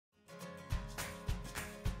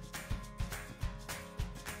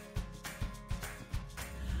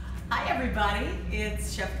Hi everybody,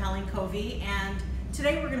 it's Chef Colleen Covey, and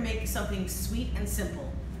today we're going to make something sweet and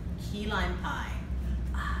simple, key lime pie.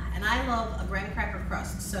 And I love a graham cracker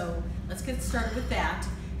crust, so let's get started with that.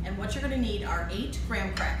 And what you're going to need are 8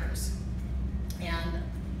 graham crackers. And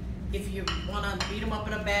if you want to beat them up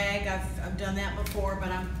in a bag, I've done that before, but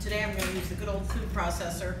today I'm going to use the good old food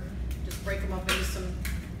processor. Just break them up into some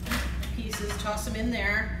pieces, toss them in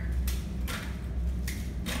there.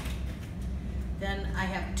 Then I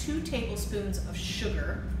have 2 tablespoons of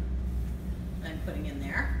sugar that I'm putting in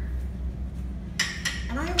there.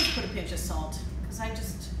 And I always put a pinch of salt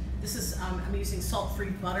because I'm using salt-free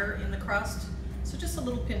butter in the crust. So just a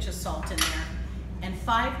little pinch of salt in there. And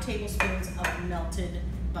 5 tablespoons of melted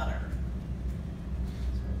butter.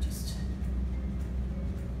 So just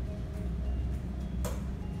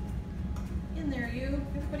in there,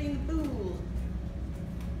 everybody in the pool.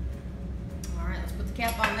 All right, let's put the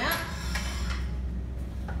cap on that.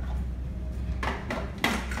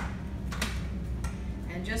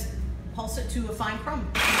 Just pulse it to a fine crumb.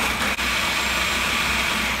 Hang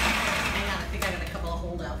on, I think I got a couple of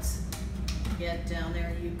holdouts. Get down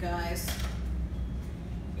there, you guys.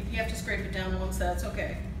 If you have to scrape it down once, that's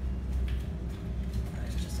okay.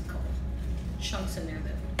 There's just a couple chunks in there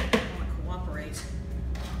that don't want to cooperate.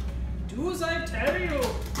 Do as I tell you.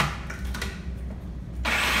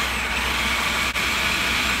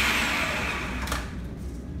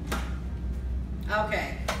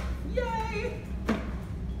 Okay. Yay!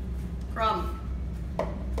 Crumb.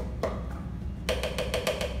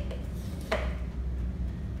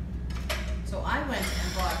 So I went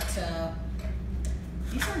and bought,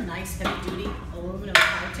 these are nice heavy duty aluminum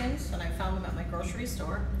pie tins, and I found them at my grocery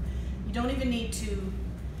store. You don't even need to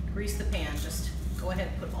grease the pan, just go ahead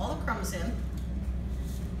and put all the crumbs in.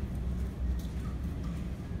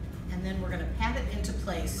 And then we're gonna pat it into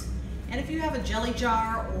place. And if you have a jelly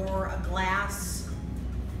jar or a glass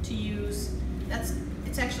to use,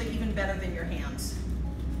 it's actually even better than your hands.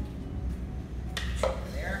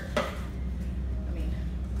 There. I mean,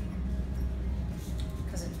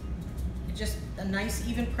 because it just a nice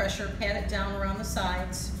even pressure. Pat it down around the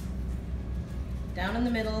sides, down in the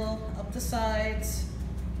middle, up the sides.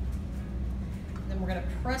 And then we're going to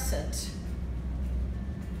press it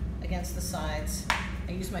against the sides.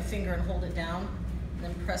 I use my finger and hold it down, and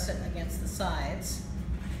then press it against the sides.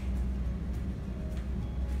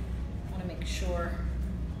 I want to make sure.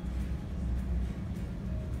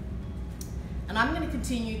 And I'm going to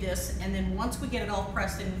continue this, and then once we get it all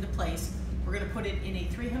pressed into place, we're going to put it in a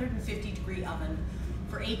 350-degree oven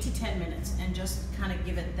for 8 to 10 minutes and just kind of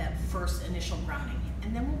give it that first initial browning.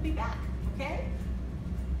 And then we'll be back, okay?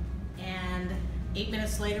 And 8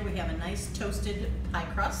 minutes later, we have a nice toasted pie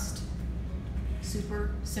crust.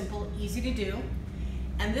 Super simple, easy to do.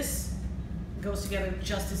 And this goes together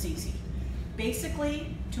just as easy.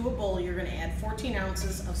 Basically, to a bowl, you're going to add 14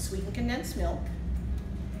 ounces of sweetened condensed milk.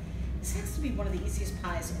 This has to be one of the easiest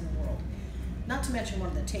pies in the world, not to mention one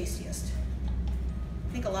of the tastiest.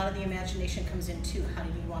 I think a lot of the imagination comes in too. How do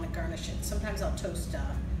you want to garnish it? Sometimes I'll toast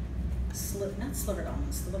not slivered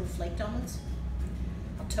almonds, the little flaked almonds.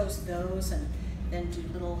 I'll toast those and then do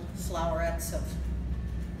little flowerets of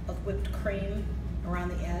whipped cream around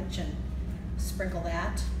the edge and sprinkle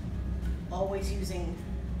that. Always using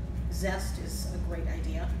zest is a great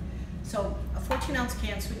idea. So a 14-ounce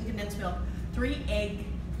can, sweetened condensed milk, 3 egg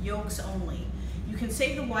yolks only. You can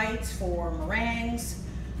save the whites for meringues.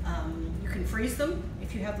 You can freeze them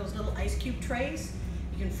if you have those little ice cube trays.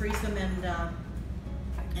 You can freeze them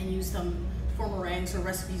and use them for meringues or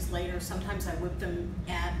recipes later. Sometimes I whip them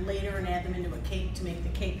later and add them into a cake to make the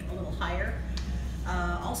cake a little higher.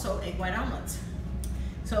 Also egg white omelets.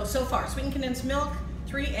 So far, sweetened condensed milk,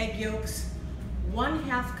 3 egg yolks,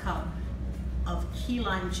 1/2 cup of key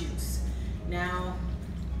lime juice. Now,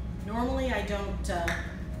 normally I don't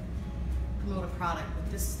promote a product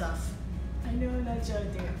with this stuff. I know, not your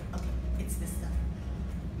idea. Okay, it's this stuff.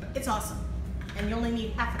 It's awesome. And you only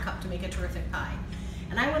need 1/2 cup to make a terrific pie.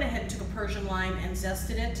 And I went ahead and took a Persian lime and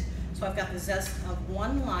zested it. So I've got the zest of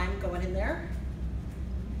 1 lime going in there.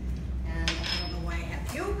 And I don't know why I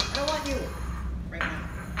have you. I don't want you right now.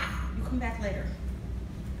 You come back later.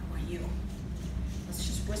 I want you. Let's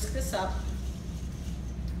just whisk this up.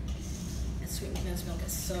 And sweetened condensed milk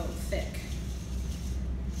is so thick.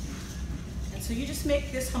 So you just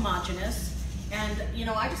make this homogeneous, and you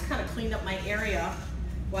know, I just kind of cleaned up my area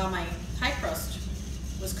while my pie crust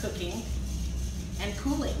was cooking and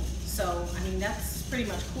cooling. So, I mean, that's pretty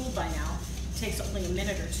much cooled by now. It takes only a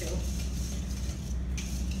minute or 2.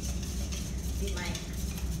 Beat my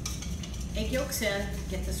egg yolks in,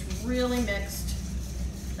 get this really mixed.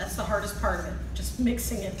 That's the hardest part of it, just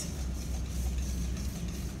mixing it.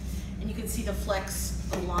 And you can see the flecks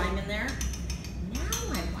of lime in there. Now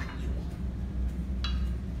I want you.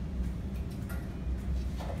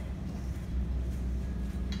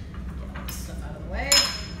 Get all this stuff out of the way.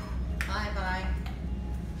 Bye-bye.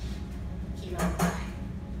 Key lime pie.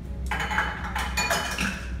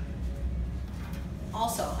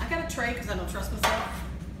 Also, I got a tray because I don't trust myself.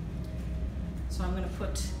 So I'm going to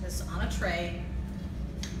put this on a tray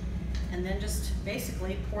and then just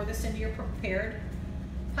basically pour this into your prepared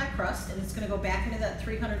pie crust, and it's going to go back into that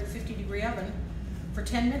 350-degree oven for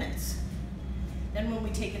 10 minutes. Then when we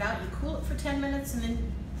take it out, you cool it for 10 minutes, and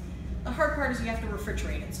then the hard part is you have to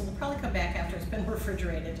refrigerate it. So we'll probably come back after it's been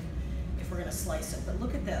refrigerated if we're going to slice it. But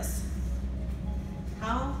look at this.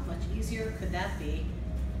 How much easier could that be?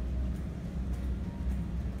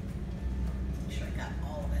 Make sure I got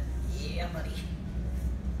all of it. Yeah, buddy.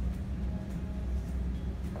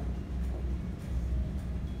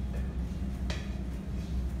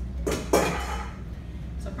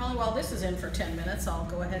 So probably while this is in for 10 minutes, I'll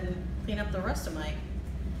go ahead and clean up the rest of my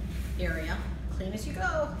area. Clean as you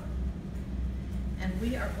go. And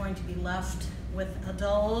we are going to be left with a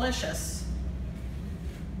delicious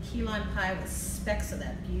key lime pie with specks of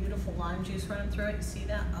that beautiful lime juice running through it. You see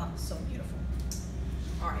that? Oh, so beautiful.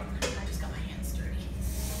 All right, I just got my hands dirty.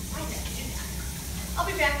 Why did I do that? I'll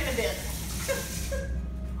be back in a bit.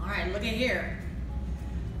 All right, look at here.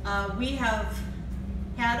 We have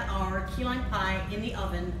had our key lime pie in the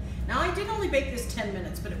oven. Now I did only bake this 10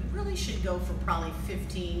 minutes, but it really should go for probably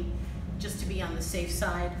 15 just to be on the safe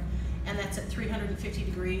side. And that's at 350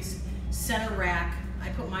 degrees, center rack. I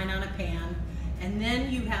put mine on a pan. And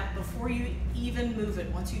then you have, before you even move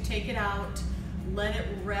it, once you take it out, let it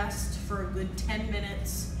rest for a good 10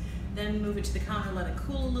 minutes, then move it to the counter, let it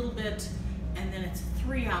cool a little bit, and then it's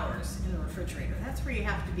 3 hours in the refrigerator. That's where you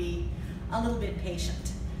have to be a little bit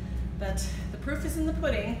patient. But the proof is in the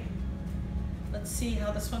pudding. Let's see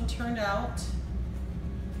how this one turned out.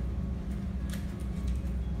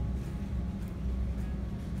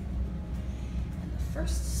 And the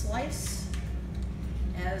first slice,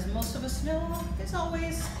 as most of us know, is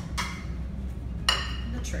always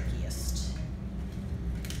the trickiest.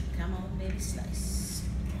 Come on, baby, slice.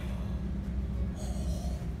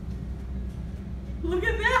 Look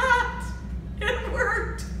at that! It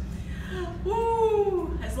worked!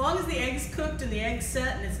 Woo! As long as the egg's cooked and the egg's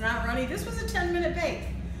set and it's not runny, this was a 10-minute bake.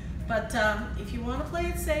 But if you want to play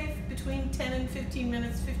it safe, between 10 and 15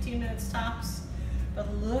 minutes tops.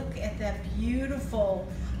 But look at that beautiful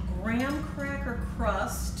graham cracker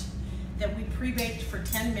crust that we pre-baked for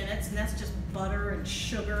 10 minutes, and that's just butter and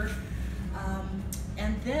sugar.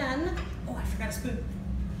 And then, oh, I forgot a spoon.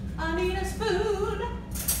 I need a spoon.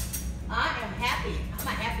 I am happy. I'm a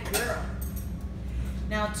happy girl.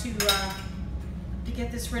 Now to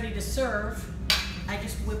get this ready to serve, I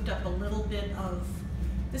just whipped up a little bit of,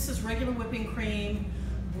 this is regular whipping cream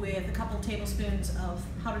with a couple tablespoons of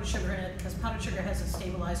powdered sugar in it, because powdered sugar has a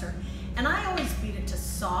stabilizer. And I always beat it to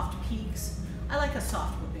soft peaks. I like a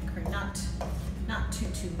soft whipping cream, not too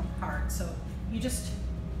hard. So you just,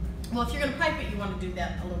 well, if you're gonna pipe it, you wanna do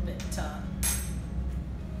that a little bit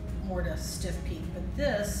more to stiff peak. But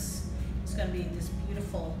this is gonna be this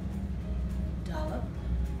beautiful dollop.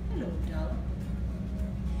 Hello, dollop.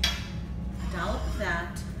 A dollop of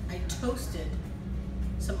that. I toasted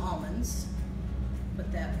some almonds.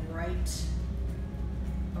 Put that right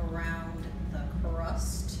around the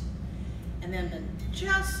crust. And then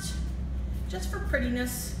just for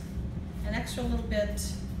prettiness, an extra little bit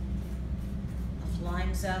of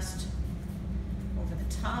lime zest over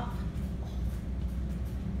the top.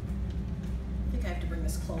 I think I have to bring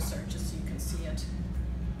this closer just so you can see it.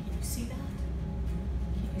 Can you see that?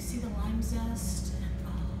 Can you see the lime zest? Oh,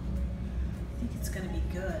 I think it's gonna be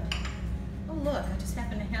good. Oh look, I just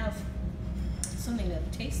happen to have something to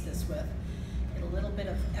taste this with. Get a little bit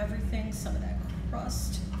of everything, some of that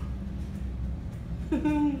crust. Oh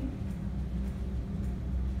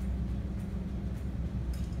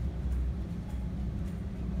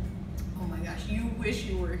my gosh, you wish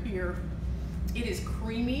you were here. It is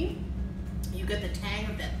creamy. You get the tang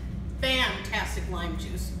of that fantastic lime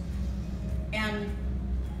juice. And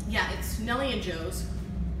yeah, it's Nellie and Joe's.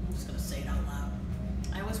 I'm just gonna say it out loud.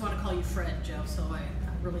 I always want to call you Fred, Joe, so I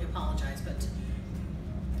really apologize, but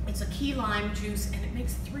it's a key lime juice, and it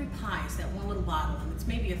makes 3 pies, that one little bottle, and it's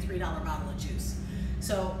maybe a $3 bottle of juice.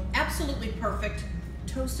 So absolutely perfect.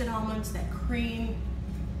 Toasted almonds, that cream.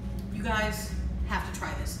 You guys have to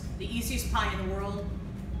try this. The easiest pie in the world,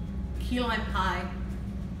 key lime pie.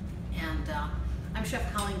 And I'm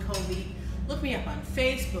Chef Colleen Covey. Look me up on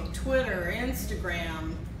Facebook, Twitter,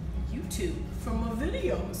 Instagram, YouTube for more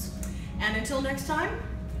videos. And until next time,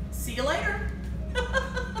 See you later.